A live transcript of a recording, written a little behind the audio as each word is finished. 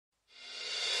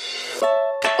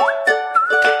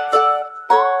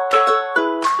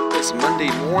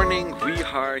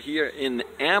are here in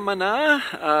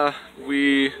Amana.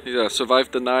 We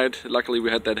survived the night. Luckily we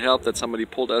had that help that somebody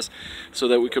pulled us so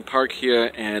that we could park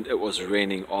here, and it was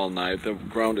raining all night. The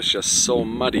ground is just so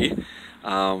muddy.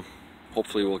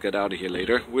 Hopefully we'll get out of here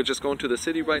later. We're just going to the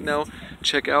city right now.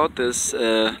 Check out this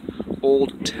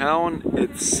old town.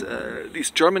 It's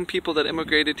these German people that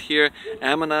immigrated here,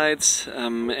 Ammonites,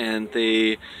 and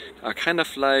they are kind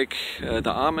of like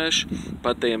the Amish,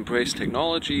 but they embrace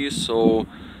technology. So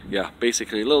yeah,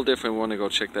 basically a little different. We want to go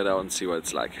check that out and see what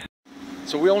it's like.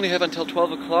 So we only have until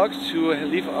 12 o'clock to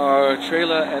leave our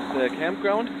trailer at the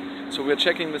campground. So we're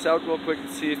checking this out real quick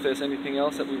to see if there's anything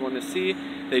else that we want to see.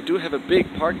 They do have a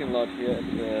big parking lot here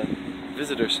at the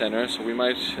visitor center, so we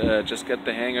might just get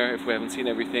the hangar if we haven't seen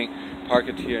everything, park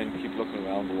it here and keep looking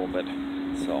around a little bit.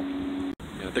 So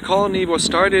yeah, the colony was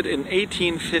started in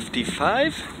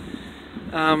 1855.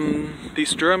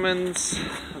 These Germans,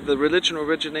 the religion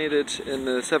originated in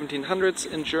the 1700s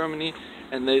in Germany,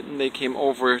 and they came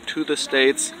over to the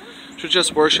States to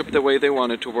just worship the way they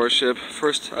wanted to worship.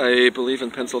 First, I believe,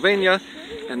 in Pennsylvania,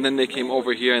 and then they came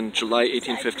over here in July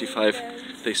 1855.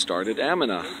 They started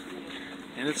Amana.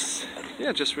 And it's,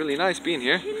 yeah, just really nice being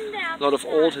here. A lot of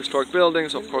old historic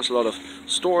buildings, of course a lot of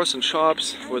stores and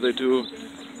shops where they do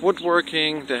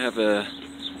woodworking. They have a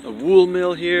wool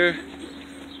mill here.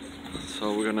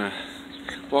 So we're gonna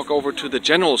walk over to the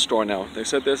general store now. They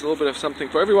said there's a little bit of something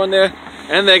for everyone there.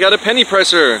 And they got a penny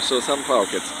presser, so some for our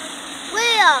kids.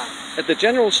 Where? At the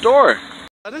general store.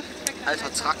 Alter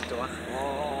Traktor.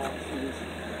 Oh,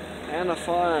 Anna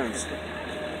Farms.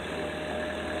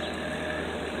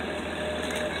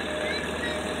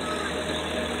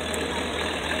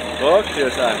 Look,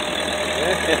 here's that.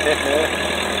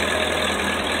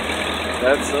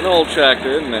 That's an old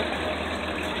tractor, isn't it?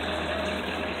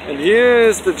 And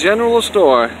here's the general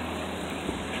store.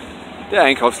 Der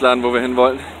Einkaufsladen, wo wir hin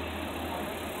wollten.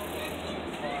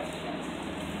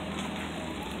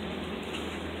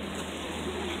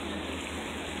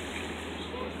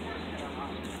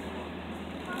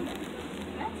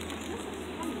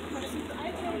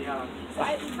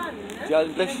 Die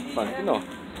alten Blechpfannen, genau.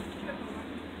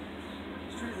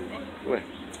 Cool.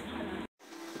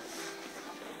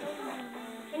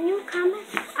 Can you come and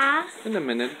ask? In a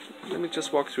minute. Let me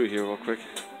just walk through here real quick.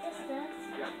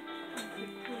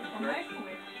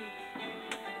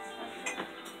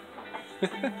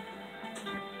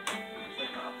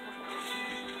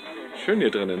 Schön hier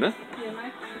drinnen, ne?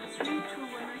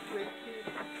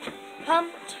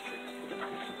 Pumped.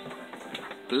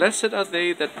 Blessed are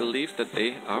they that believe that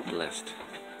they are blessed.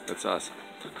 That's us.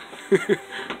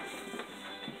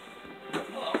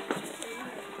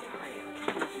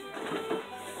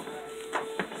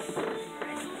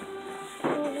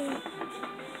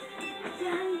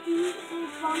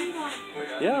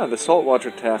 Yeah, the saltwater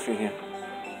taffy here.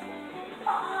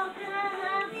 Oh, can I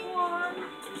have one?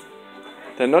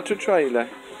 They're not to try, Eli.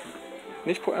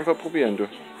 Nicht einfach probieren, du.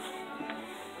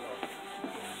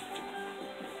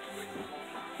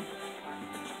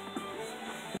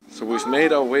 So we've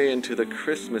made our way into the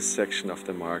Christmas section of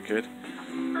the market.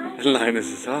 And Linus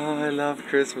says, oh, I love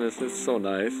Christmas. It's so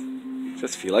nice.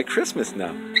 Just feel like Christmas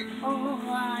now. Oh,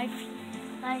 I feel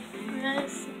like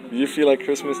Christmas. You feel like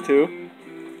Christmas too?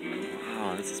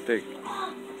 Oh, this is big.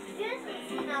 Oh,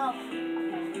 Christmas now.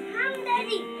 Come,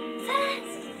 Daddy,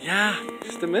 fast. Yeah,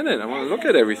 just a minute. I want to look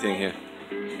at everything here.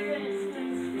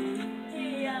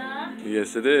 Yeah.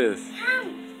 Yes, it is.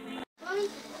 Come. Mommy,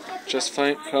 Just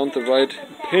found the right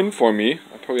pin for me.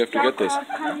 I probably have to get this.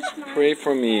 Pray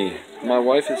for me. My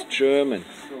wife is German.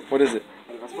 What is it?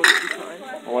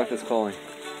 My wife is calling.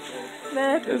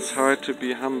 It's hard to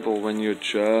be humble when you're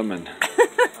German.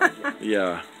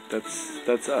 Yeah,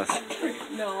 that's us.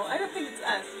 No, I don't think it's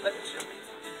us, but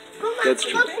That's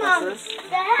true. Look, Mom.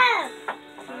 The hat.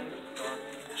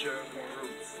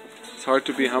 It's hard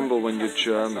to be humble when you're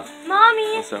German.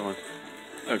 Mommy. What's that one?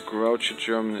 A grouchy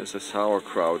German is a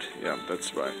sauerkraut. Yeah,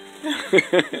 that's right.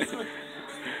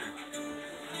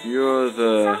 You're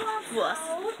the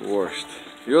worst.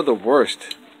 You're the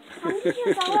worst.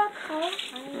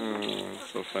 Oh,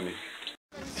 so funny.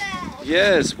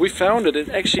 Yes, we found it. It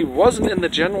actually wasn't in the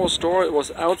general store. It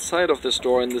was outside of the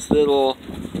store in this little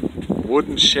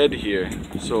wooden shed here.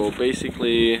 So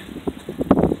basically,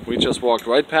 we just walked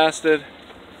right past it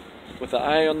with the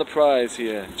eye on the prize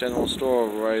here. General store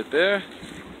right there.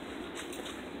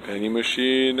 Penny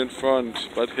machine in front,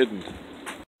 but hidden.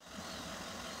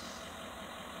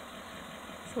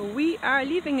 So we are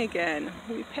leaving again.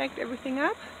 We packed everything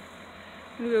up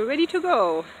and we were ready to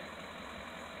go.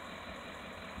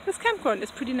 This campground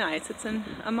is pretty nice. It's in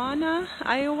Amana,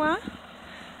 Iowa.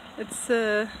 It's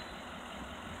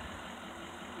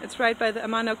It's right by the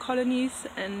Amana Colonies,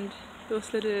 and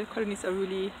those little colonies are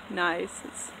really nice.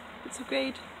 It's a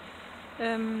great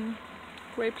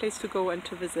place to go and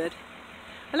to visit.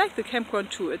 I like the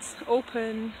campground too. It's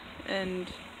open and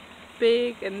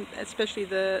big, and especially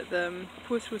the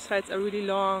pull-through sites are really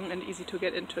long and easy to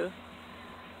get into,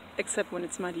 except when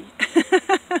it's muddy.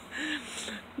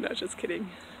 No, just kidding.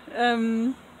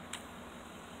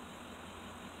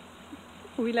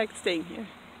 We liked staying here.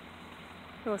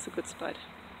 It was a good spot.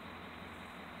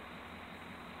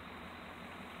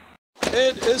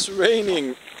 It is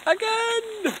raining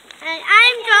again! And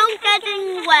I'm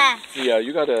getting wet. Yeah,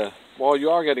 you got a... Well, you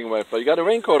are getting wet, but you got a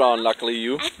raincoat on, luckily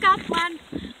you. I've got one.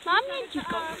 Mommy, you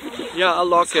got one. Yeah, I'll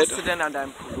lock it. Was hast du denn an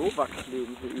deinem Pullover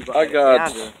kleben hier I überall?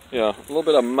 got, Erde? yeah, a little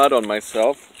bit of mud on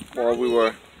myself while we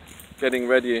were getting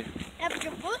ready.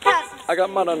 I got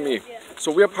mud on me.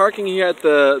 So we're parking here at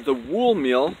the wool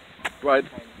mill right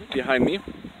behind me.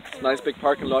 It's a nice big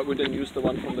parking lot. We didn't use the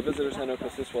one from the visitor center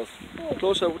because this was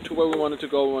closer to where we wanted to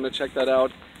go. We want to check that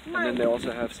out. And then they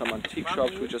also have some antique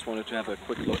shops. We just wanted to have a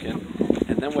quick look in.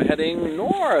 And then we're heading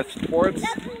north towards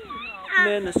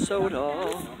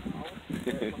Minnesota.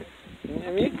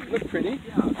 I mean, look pretty.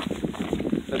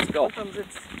 Let's go.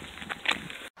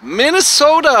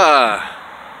 Minnesota!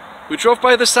 We drove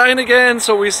by the sign again,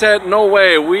 so we said, no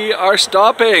way, we are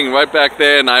stopping right back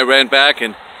there, and I ran back,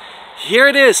 and here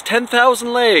it is,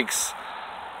 10,000 lakes.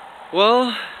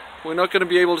 Well, we're not going to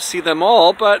be able to see them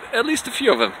all, but at least a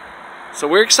few of them. So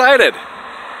we're excited.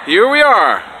 Here we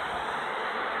are.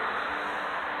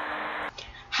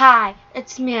 Hi,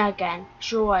 it's me again,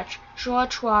 George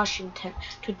Washington.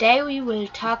 Today we will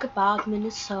talk about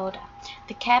Minnesota.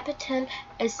 The capital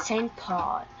is St.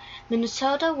 Paul.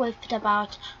 Minnesota will fit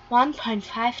about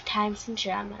 1.5 times in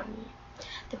Germany.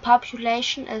 The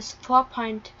population is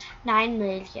 4.9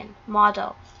 million.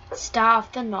 Model, Star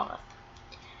of the North.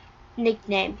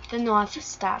 Nickname, the North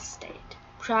Star State.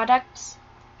 Products,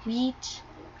 wheat,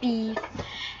 beef,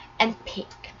 and pig.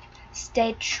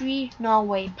 State tree,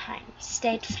 Norway pine.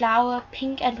 State flower,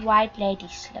 pink and white lady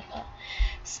slipper.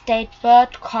 State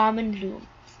bird, common loon.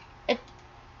 It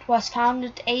was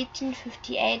founded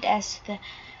 1858 as the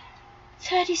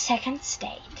 32nd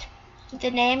state.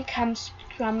 The name comes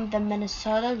from the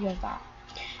Minnesota River.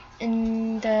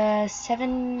 In the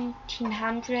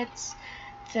 1700s,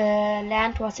 the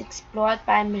land was explored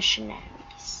by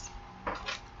missionaries.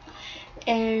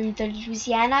 In the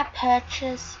Louisiana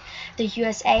Purchase, the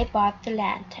USA bought the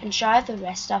land. Enjoy the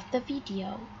rest of the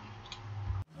video.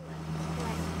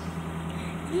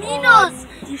 Linus,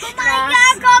 guck mal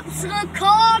Jakobs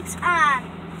Rekord an.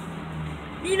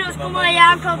 Linus, guck mal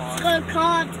Jakobs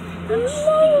Rekord.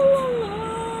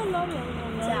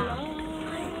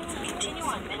 Continue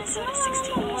on Minnesota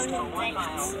 16 East for 1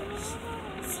 mile.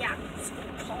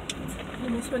 Wo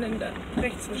muss man denn da?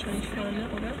 Rechts wahrscheinlich fahren, ne?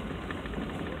 Oder?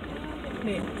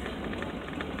 Nee.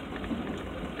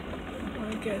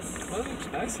 I guess. Well, it looks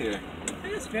nice here.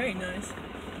 It is very nice.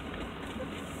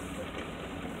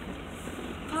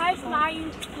 5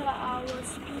 miles per hour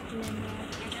speed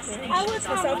limit. Pass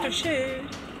auf das Schild.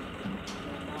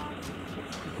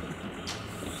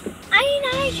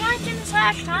 Eine Stadt in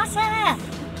unserer Straße.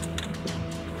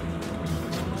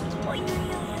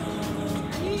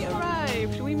 We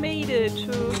arrived. We made it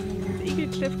to the Eagle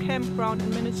Cliff Campground in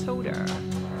Minnesota.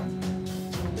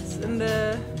 It's in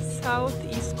the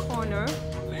southeast corner.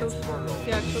 Close to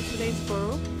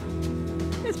Lanesboro.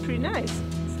 It's pretty nice.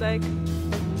 It's like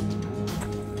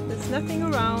there's nothing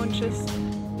around, just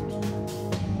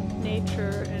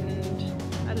nature and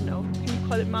I don't know. Can you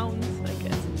call it mountains? I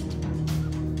guess.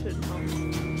 Little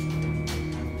mountains.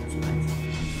 It's nice.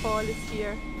 Fall is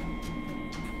here.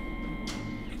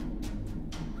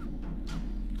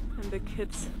 And the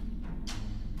kids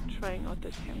trying out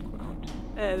the campground,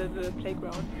 the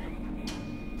playground.